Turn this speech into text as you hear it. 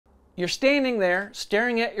You're standing there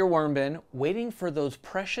staring at your worm bin, waiting for those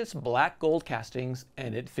precious black gold castings,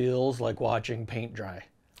 and it feels like watching paint dry.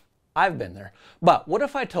 I've been there. But what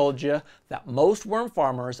if I told you that most worm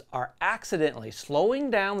farmers are accidentally slowing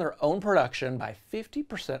down their own production by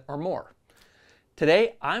 50% or more?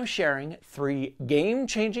 Today, I'm sharing 3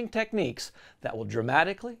 game-changing techniques that will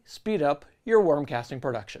dramatically speed up your worm casting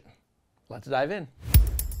production. Let's dive in.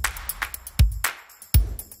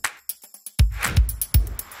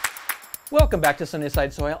 Welcome back to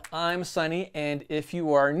Sunnyside Soil. I'm Sunny, and if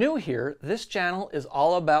you are new here, this channel is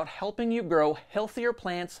all about helping you grow healthier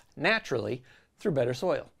plants naturally through better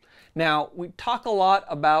soil. Now, we talk a lot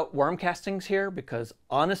about worm castings here because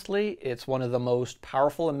honestly, it's one of the most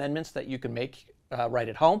powerful amendments that you can make right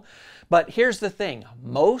at home. But here's the thing,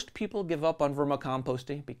 most people give up on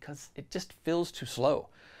vermicomposting because it just feels too slow.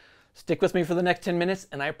 Stick with me for the next 10 minutes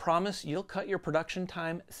and I promise you'll cut your production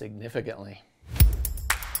time significantly.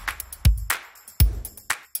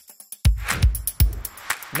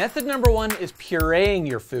 Method number 1 is pureeing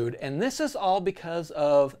your food, and this is all because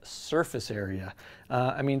of surface area.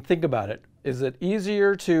 I mean, think about it. Is it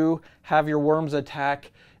easier to have your worms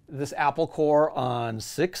attack this apple core on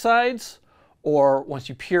 6 sides, or once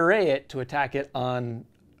you puree it, to attack it on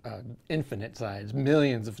infinite sides,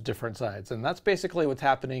 millions of different sides? And that's basically what's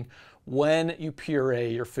happening when you puree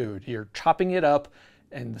your food. You're chopping it up,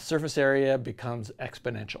 and the surface area becomes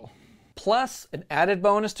exponential. Plus, an added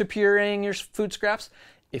bonus to pureeing your food scraps: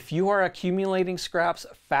 if you are accumulating scraps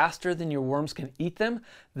faster than your worms can eat them,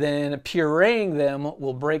 then pureeing them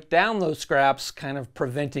will break down those scraps, kind of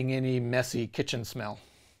preventing any messy kitchen smell.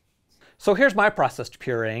 So here's my process to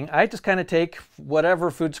pureeing. I just kind of take whatever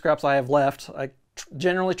food scraps I have left. I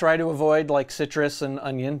generally try to avoid like citrus and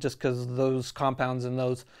onion just because those compounds in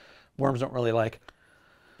those worms don't really like.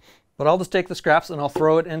 But I'll just take the scraps and I'll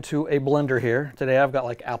throw it into a blender here. Today I've got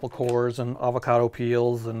like apple cores and avocado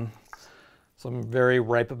peels and some very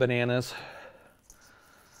ripe bananas.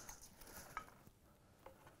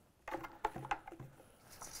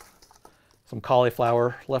 Some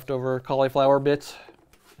cauliflower, leftover cauliflower bits.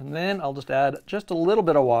 And then I'll just add just a little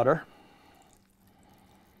bit of water.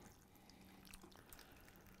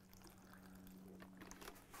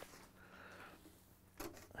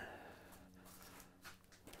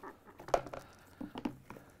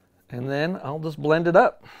 And then I'll just blend it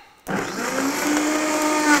up.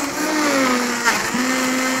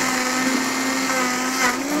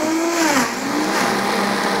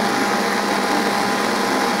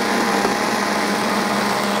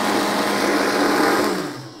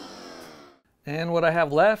 And what I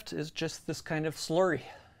have left is just this kind of slurry.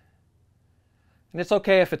 And it's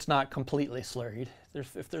okay if it's not completely slurried.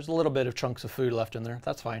 If there's a little bit of chunks of food left in there,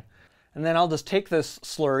 that's fine. And then I'll just take this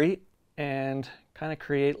slurry and kind of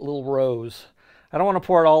create little rows. I don't want to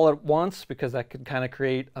pour it all at once because that could kind of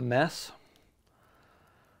create a mess.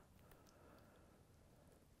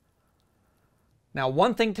 Now,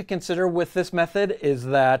 one thing to consider with this method is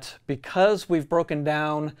that because we've broken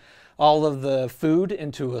down all of the food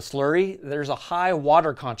into a slurry, there's a high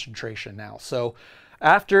water concentration now. So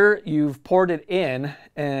after you've poured it in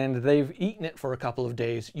and they've eaten it for a couple of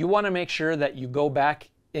days, you want to make sure that you go back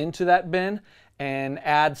into that bin and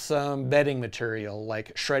add some bedding material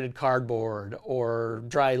like shredded cardboard or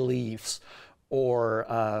dry leaves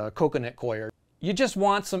or coconut coir. You just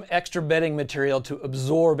want some extra bedding material to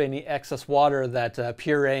absorb any excess water that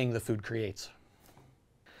pureeing the food creates.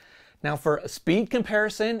 Now, for a speed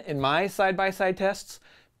comparison, in my side-by-side tests,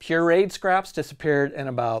 pureed scraps disappeared in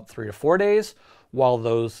about 3 to 4 days, while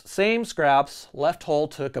those same scraps left whole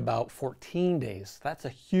took about 14 days. That's a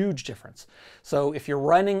huge difference. So if you're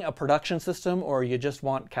running a production system or you just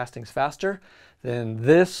want castings faster, then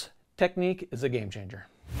this technique is a game changer.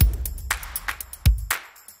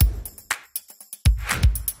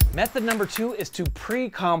 Method number 2 is to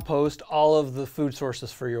pre-compost all of the food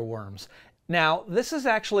sources for your worms. Now, this is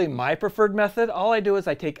actually my preferred method. All I do is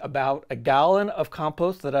I take about a gallon of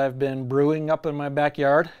compost that I've been brewing up in my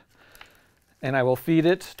backyard, and I will feed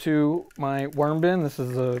it to my worm bin. This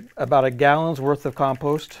is about a gallon's worth of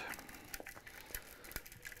compost.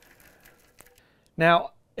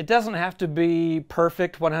 Now, it doesn't have to be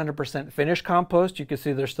perfect 100% finished compost. You can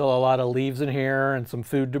see there's still a lot of leaves in here and some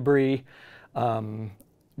food debris.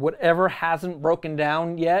 Whatever hasn't broken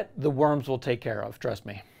down yet, the worms will take care of, trust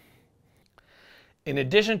me. In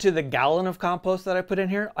addition to the gallon of compost that I put in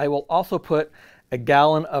here, I will also put a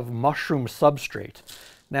gallon of mushroom substrate.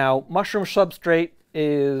 Now, mushroom substrate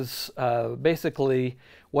is basically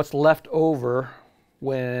what's left over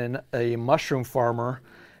when a mushroom farmer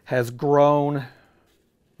has grown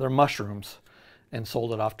their mushrooms. and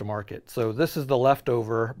sold it off to market. So this is the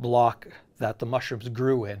leftover block that the mushrooms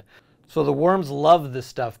grew in. So the worms love this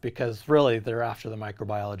stuff because really they're after the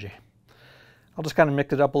microbiology. I'll just kind of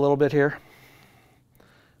mix it up a little bit here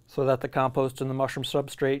so that the compost and the mushroom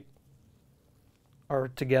substrate are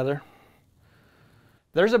together.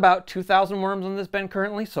 There's about 2,000 worms in this bin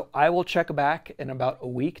currently, so I will check back in about a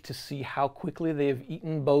week to see how quickly they've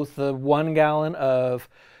eaten both the 1 gallon of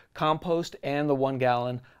compost and the 1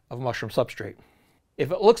 gallon of mushroom substrate.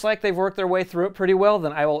 If it looks like they've worked their way through it pretty well,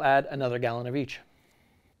 then I will add another gallon of each.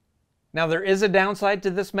 Now there is a downside to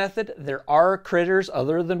this method. There are critters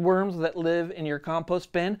other than worms that live in your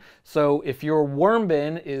compost bin. So if your worm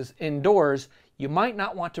bin is indoors, you might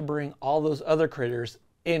not want to bring all those other critters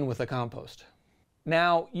in with the compost.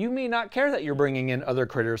 Now, you may not care that you're bringing in other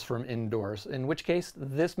critters from indoors, in which case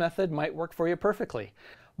this method might work for you perfectly.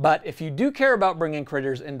 But if you do care about bringing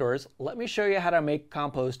critters indoors, let me show you how to make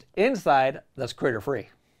compost inside that's critter-free.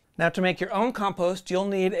 Now to make your own compost, you'll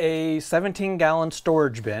need a 17-gallon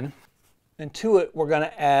storage bin. And to it, we're going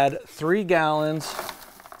to add 3 gallons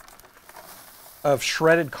of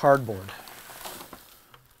shredded cardboard.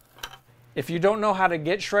 If you don't know how to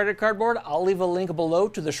get shredded cardboard, I'll leave a link below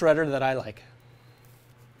to the shredder that I like.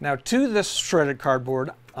 Now to this shredded cardboard,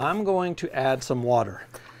 I'm going to add some water.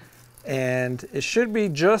 And it should be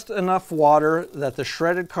just enough water that the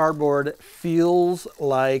shredded cardboard feels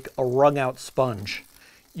like a wrung out sponge.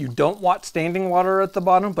 You don't want standing water at the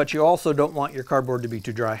bottom, but you also don't want your cardboard to be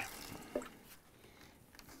too dry.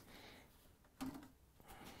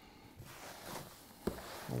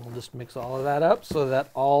 We'll just mix all of that up so that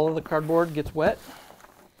all of the cardboard gets wet.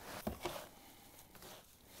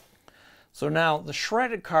 So now the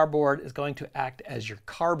shredded cardboard is going to act as your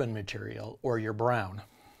carbon material or your brown.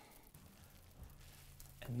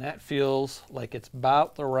 And that feels like it's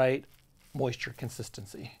about the right moisture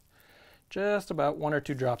consistency. Just about 1 or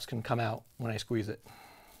 2 drops can come out when I squeeze it.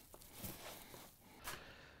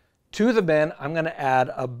 To the bin, I'm going to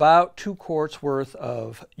add about 2 quarts worth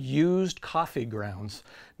of used coffee grounds.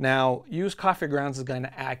 Now, used coffee grounds is going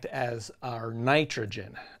to act as our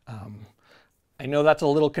nitrogen. I know that's a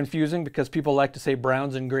little confusing because people like to say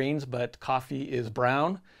browns and greens, but coffee is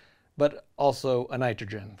brown, but also a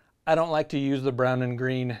nitrogen. I don't like to use the brown and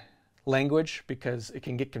green language because it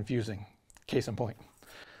can get confusing, case in point.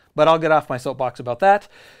 But I'll get off my soapbox about that.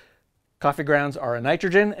 Coffee grounds are a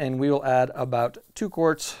nitrogen, and we will add about 2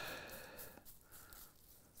 quarts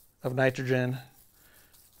of nitrogen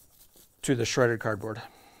to the shredded cardboard.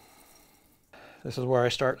 This is where I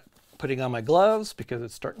start putting on my gloves because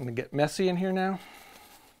it's starting to get messy in here now.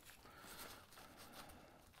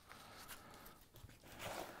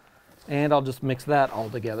 And I'll just mix that all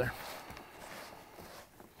together.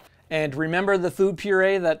 And remember the food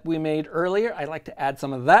puree that we made earlier? I like to add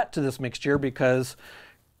some of that to this mixture because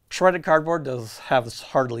shredded cardboard does have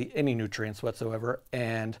hardly any nutrients whatsoever,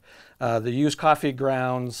 and the used coffee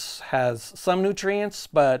grounds has some nutrients,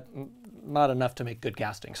 but not enough to make good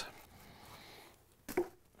castings.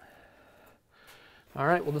 All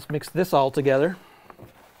right, we'll just mix this all together.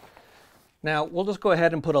 Now, we'll just go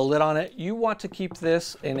ahead and put a lid on it. You want to keep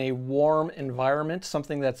this in a warm environment,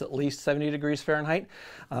 something that's at least 70 degrees Fahrenheit.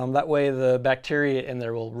 That way the bacteria in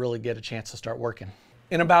there will really get a chance to start working.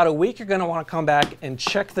 In about a week, you're going to want to come back and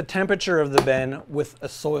check the temperature of the bin with a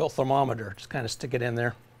soil thermometer. Just kind of stick it in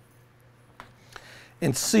there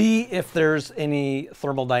and see if there's any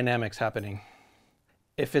thermal dynamics happening.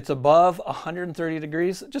 If it's above 130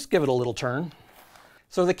 degrees, just give it a little turn.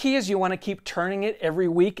 So the key is you want to keep turning it every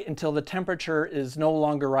week until the temperature is no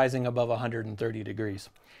longer rising above 130 degrees.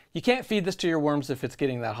 You can't feed this to your worms if it's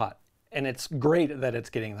getting that hot. And it's great that it's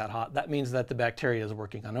getting that hot. That means that the bacteria is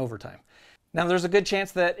working on overtime. Now there's a good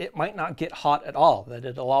chance that it might not get hot at all, that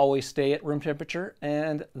it'll always stay at room temperature,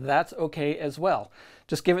 and that's okay as well.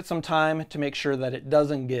 Just give it some time to make sure that it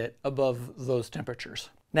doesn't get above those temperatures.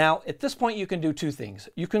 Now, at this point, you can do 2 things.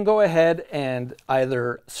 You can go ahead and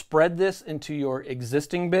either spread this into your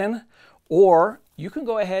existing bin, or you can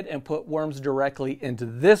go ahead and put worms directly into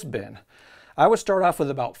this bin. I would start off with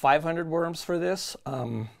about 500 worms for this,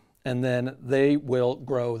 and then they will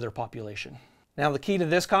grow their population. Now, the key to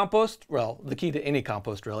this compost, well, the key to any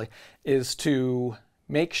compost really, is to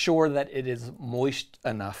make sure that it is moist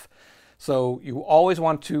enough. So you always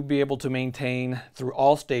want to be able to maintain through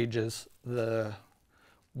all stages the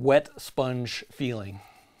wet sponge feeling.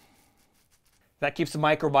 That keeps the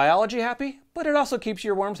microbiology happy, but it also keeps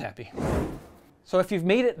your worms happy. So if you've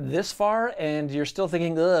made it this far and you're still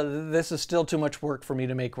thinking, ugh, this is still too much work for me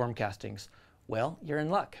to make worm castings, well, you're in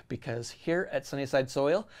luck, because here at Sunnyside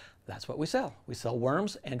Soil, that's what we sell. We sell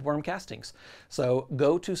worms and worm castings. So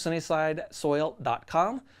go to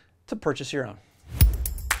sunnysidesoil.com to purchase your own.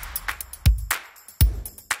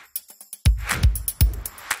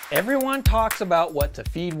 Everyone talks about what to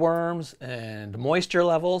feed worms and moisture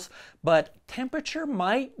levels, but temperature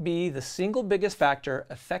might be the single biggest factor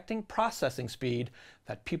affecting processing speed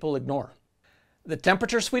that people ignore. The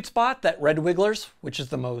temperature sweet spot that red wigglers, which is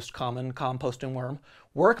the most common composting worm,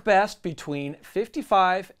 work best between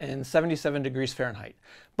 55 and 77 degrees Fahrenheit.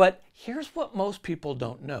 But here's what most people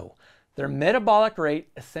don't know. Their metabolic rate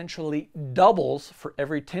essentially doubles for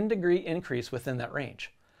every 10-degree increase within that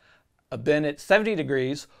range. A bin at 70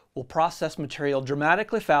 degrees will process material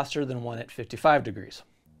dramatically faster than one at 55 degrees.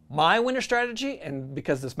 My winter strategy, and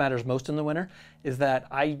because this matters most in the winter, is that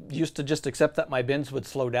I used to just accept that my bins would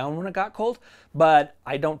slow down when it got cold, but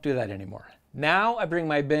I don't do that anymore. Now I bring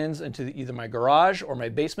my bins into either my garage or my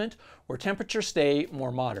basement, where temperatures stay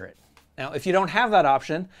more moderate. Now, if you don't have that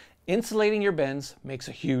option, insulating your bins makes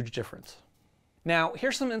a huge difference. Now,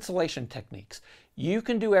 here's some insulation techniques. You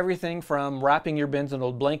can do everything from wrapping your bins in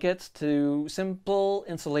old blankets to simple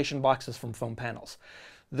insulation boxes from foam panels.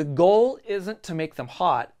 The goal isn't to make them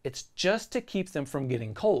hot, it's just to keep them from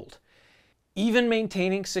getting cold. Even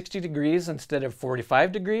maintaining 60 degrees instead of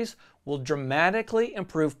 45 degrees will dramatically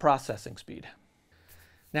improve processing speed.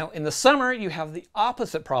 Now, in the summer, you have the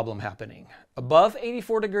opposite problem happening. Above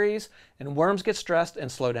 84 degrees, and worms get stressed and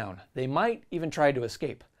slow down. They might even try to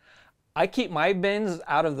escape. I keep my bins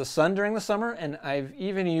out of the sun during the summer, and I've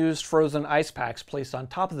even used frozen ice packs placed on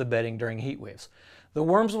top of the bedding during heat waves. The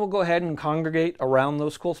worms will go ahead and congregate around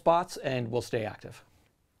those cool spots and will stay active.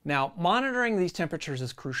 Now, monitoring these temperatures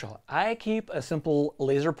is crucial. I keep a simple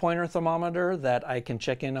laser pointer thermometer that I can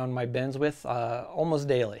check in on my bins with almost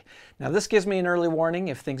daily. Now, this gives me an early warning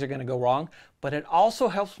if things are going to go wrong, but it also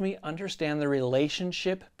helps me understand the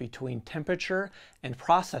relationship between temperature and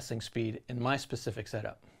processing speed in my specific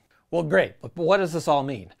setup. Well, great, but what does this all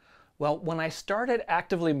mean? Well, when I started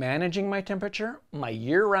actively managing my temperature, my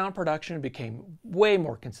year-round production became way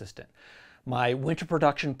more consistent. My winter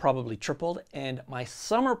production probably tripled, and my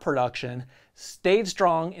summer production stayed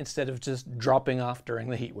strong instead of just dropping off during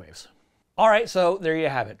the heat waves. All right, so there you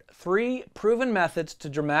have it. 3 proven methods to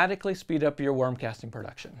dramatically speed up your worm casting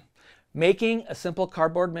production. Making a simple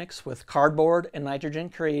cardboard mix with cardboard and nitrogen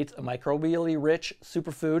creates a microbially rich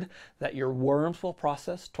superfood that your worms will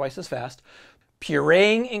process twice as fast.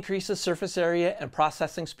 Pureeing increases surface area and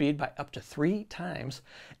processing speed by up to 3 times.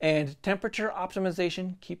 And temperature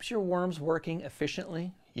optimization keeps your worms working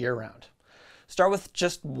efficiently year-round. Start with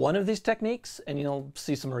just one of these techniques and you'll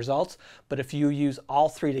see some results. But if you use all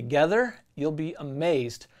 3 together, you'll be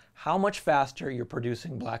amazed how much faster you're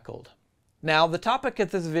producing black gold. Now, the topic of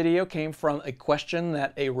this video came from a question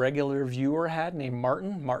that a regular viewer had named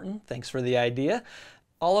Martin. Martin, thanks for the idea.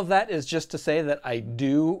 All of that is just to say that I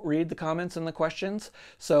do read the comments and the questions.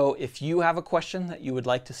 So if you have a question that you would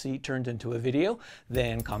like to see turned into a video,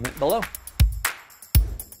 then comment below.